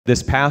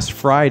This past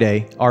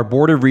Friday, our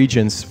Board of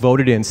Regents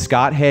voted in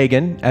Scott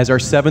Hagan as our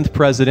 7th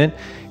president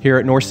here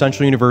at North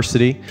Central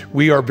University.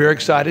 We are very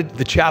excited.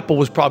 The chapel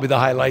was probably the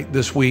highlight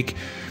this week.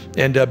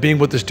 And being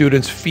with the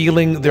students,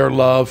 feeling their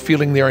love,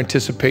 feeling their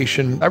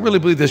anticipation. I really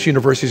believe this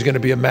university is going to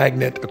be a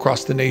magnet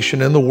across the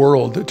nation and the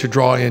world to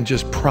draw in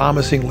just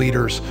promising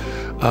leaders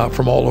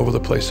from all over the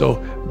place.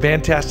 So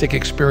fantastic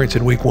experience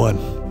in week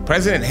one.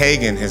 President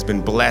Hagan has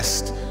been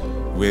blessed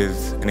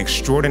with an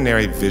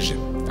extraordinary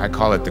vision. I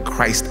call it the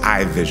Christ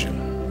Eye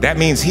vision. That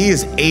means he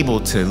is able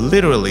to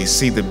literally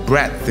see the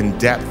breadth and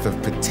depth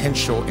of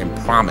potential and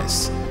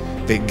promise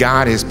that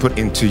God has put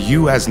into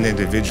you as an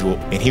individual,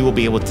 and he will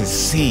be able to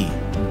see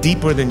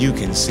deeper than you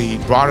can see,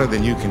 broader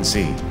than you can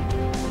see.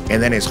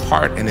 And then his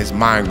heart and his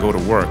mind go to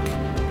work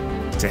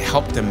to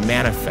help to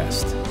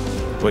manifest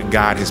what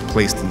God has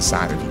placed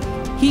inside of you.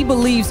 He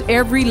believes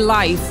every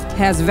life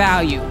has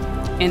value,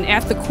 and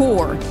at the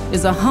core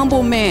is a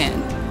humble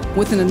man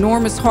with an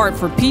enormous heart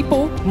for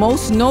people,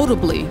 most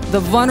notably the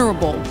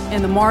vulnerable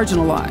and the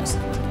marginalized.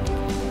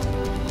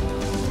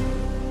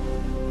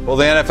 Well,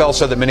 the NFL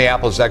said that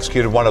Minneapolis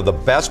executed one of the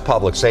best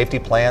public safety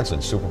plans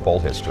in Super Bowl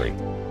history.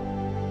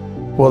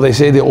 Well, they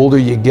say the older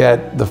you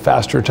get, the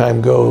faster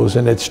time goes,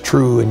 and it's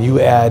true. And you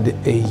add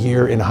a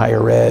year in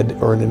higher ed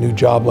or in a new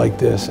job like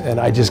this,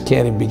 and I just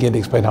can't even begin to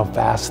explain how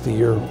fast the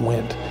year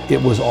went.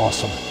 It was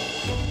awesome.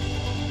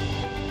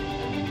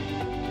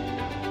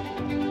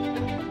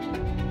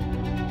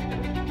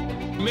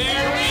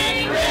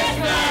 Merry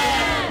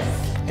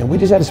Christmas! And we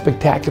just had a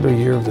spectacular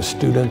year of the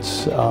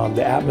students,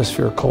 the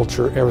atmosphere,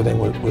 culture, everything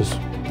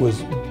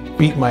was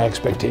beat my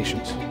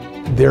expectations.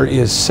 There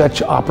is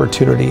such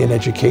opportunity in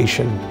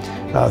education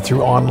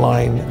through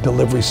online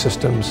delivery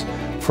systems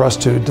for us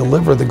to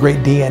deliver the great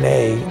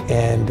DNA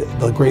and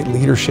the great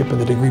leadership and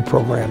the degree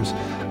programs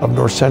of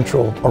North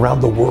Central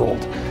around the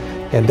world.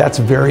 And that's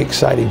very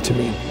exciting to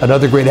me.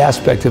 Another great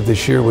aspect of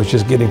this year was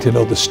just getting to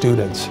know the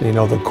students. You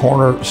know, the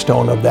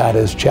cornerstone of that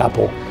is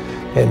chapel.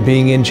 And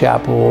being in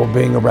chapel,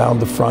 being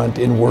around the front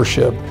in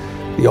worship,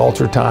 the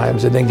altar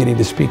times, and then getting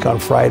to speak on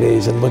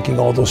Fridays and looking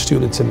all those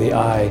students in the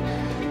eye,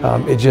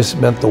 it just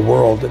meant the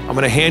world. I'm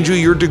going to hand you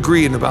your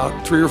degree in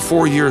about 3 or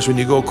 4 years when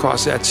you go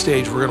across that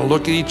stage. We're going to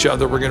look at each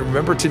other. We're going to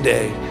remember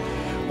today.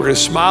 We're going to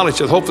smile at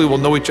each other. Hopefully we'll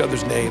know each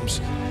other's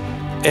names.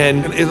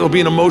 And it'll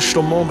be an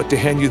emotional moment to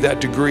hand you that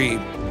degree,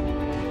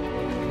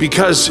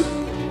 because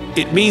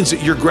it means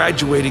that you're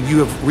graduating. You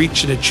have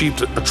reached and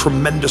achieved a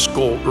tremendous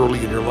goal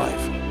early in your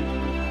life.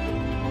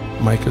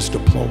 Micah's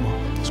diploma,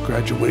 his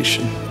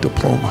graduation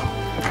diploma.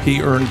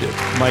 He earned it.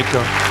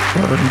 Micah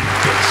earned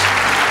this.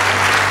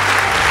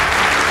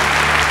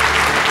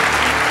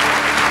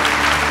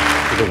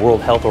 The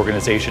World Health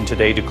Organization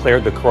today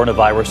declared the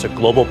coronavirus a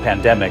global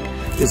pandemic.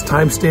 Is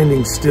time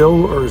standing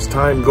still, or is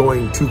time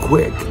going too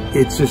quick?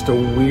 It's just a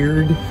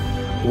weird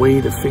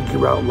way to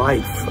figure out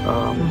life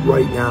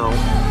right now.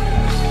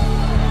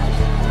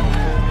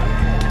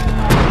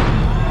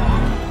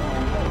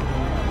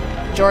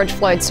 George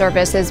Floyd's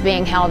service is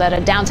being held at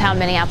a downtown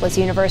Minneapolis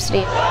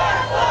university.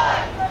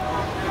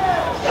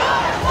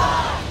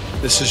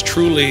 This is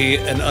truly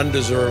an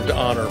undeserved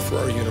honor for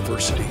our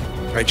university.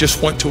 I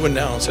just want to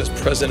announce, as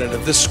president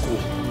of this school,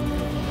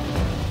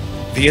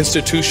 the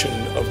institution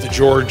of the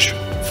George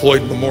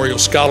Floyd Memorial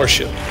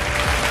Scholarship.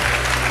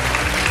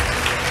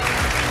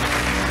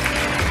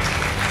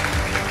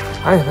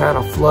 I've had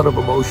a flood of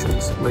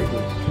emotions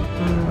lately.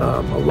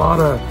 A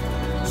lot of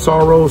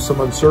sorrow,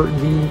 some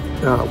uncertainty.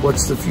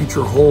 What's the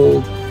future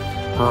hold?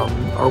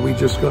 Are we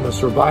just going to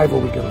survive? Are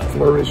we going to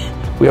flourish?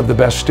 We have the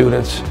best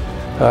students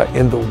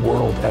in the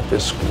world at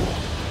this school.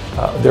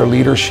 Their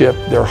leadership,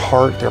 their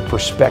heart, their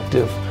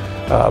perspective,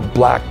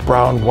 black,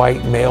 brown,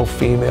 white, male,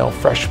 female,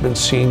 freshman,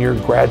 senior,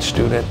 grad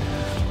student.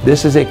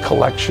 This is a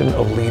collection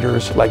of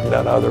leaders like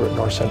none other at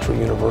North Central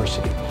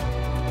University.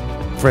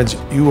 Friends,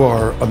 you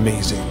are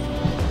amazing.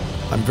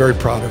 I'm very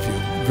proud of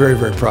you, very,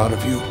 very proud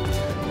of you.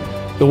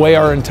 The way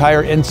our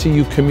entire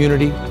NCU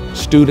community,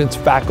 students,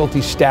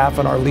 faculty, staff,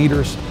 and our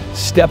leaders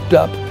stepped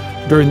up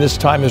during this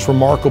time is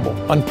remarkable,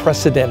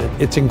 unprecedented.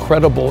 It's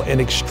incredible and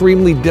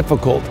extremely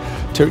difficult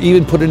to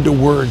even put into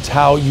words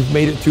how you've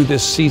made it through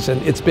this season.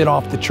 It's been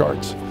off the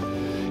charts.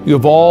 You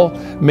have all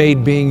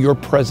made being your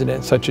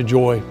president such a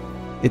joy.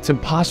 It's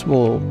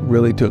impossible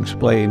really to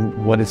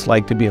explain what it's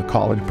like to be a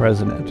college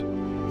president.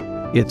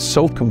 It's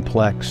so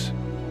complex,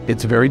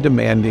 it's very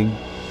demanding,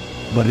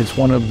 but it's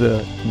one of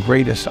the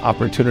greatest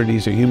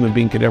opportunities a human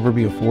being could ever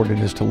be afforded,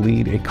 is to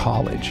lead a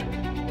college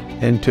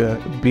and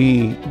to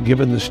be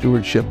given the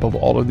stewardship of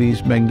all of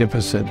these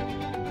magnificent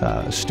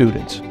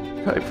students.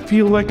 I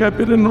feel like I've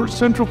been in North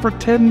Central for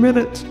 10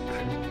 minutes,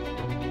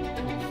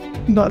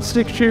 not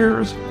 6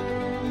 years.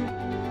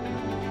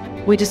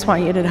 We just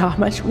want you to know how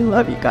much we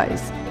love you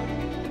guys.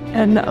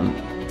 And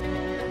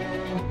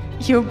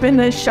you've been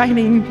a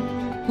shining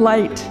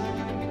light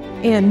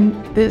in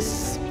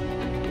this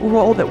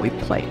role that we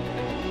play.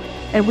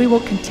 And we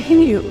will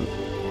continue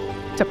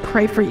to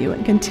pray for you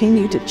and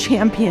continue to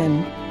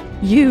champion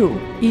you,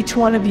 each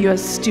one of you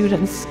as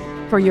students,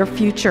 for your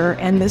future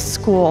and this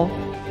school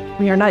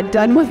We are not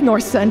done with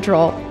North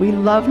Central. We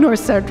love North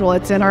Central.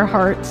 It's in our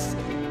hearts,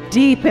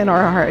 deep in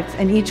our hearts,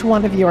 and each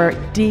one of you are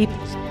deep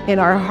in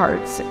our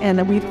hearts.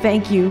 And we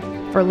thank you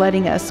for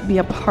letting us be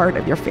a part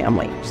of your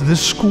family.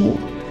 This school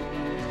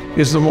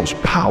is the most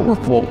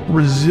powerful,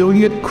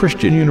 resilient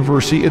Christian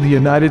university in the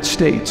United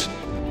States.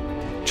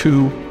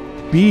 To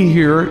be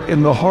here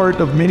in the heart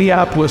of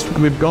Minneapolis,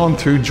 we've gone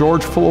through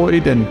George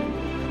Floyd and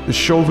the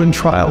Chauvin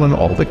trial and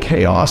all the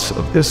chaos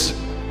of this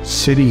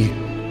city.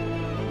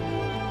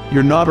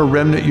 You're not a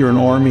remnant, you're an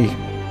army.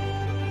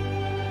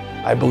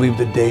 I believe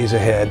the days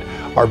ahead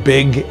are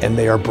big and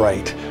they are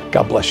bright.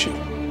 God bless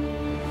you.